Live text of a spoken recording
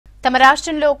తమ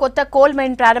రాష్ట్రంలో కొత్త కోల్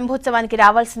మైన్ ప్రారంభోత్సవానికి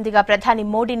రావాల్సిందిగా ప్రధాని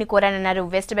మోడీని కోరానన్నారు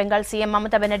వెస్ట్ బెంగాల్ సీఎం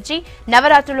మమతా బెనర్జీ.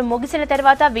 నవరాత్రులు ముగిసిన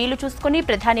తర్వాత వీలు చూసుకుని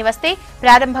ప్రధాని వస్తే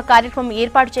ప్రారంభ కార్యక్రమం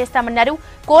ఏర్పాటు చేస్తామన్నారు.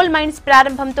 కోల్ మైన్స్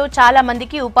ప్రారంభంతో చాలా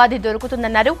మందికి ఉపాధి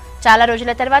దొరుకుతుందన్నారు. చాలా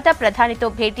రోజుల తర్వాత ప్రధానితో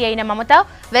భేటీ అయిన మమతా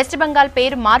వెస్ట్ బెంగాల్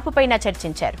పేరు మార్పుపైన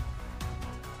చర్చించారు.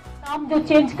 नाम जो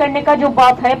चेंज करने का जो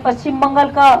बात है, पश्चिम बंगाल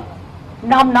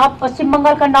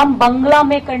का नाम बांग्ला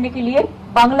में करने के लिए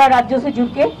बांग्ला राज्यों से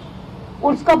जुड़ के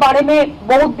उसका बारे में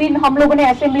बहुत दिन हम लोगों ने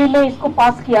असेंबली में इसको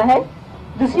पास किया है।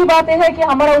 दूसरी बात यह है कि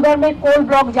हमारा उधर में कोल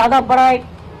ब्लॉक ज्यादा बड़ा एक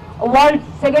world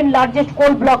second largest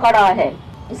coal block आ रहा है।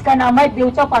 इसका नाम है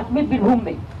देवचा पाट में बीरभूम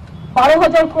में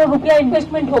 12,000 करोड़ रुपया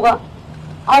इन्वेस्टमेंट होगा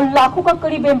और लाखों का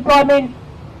करीब एम्प्लॉयमेंट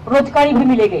रोजगारी भी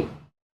मिलेगी।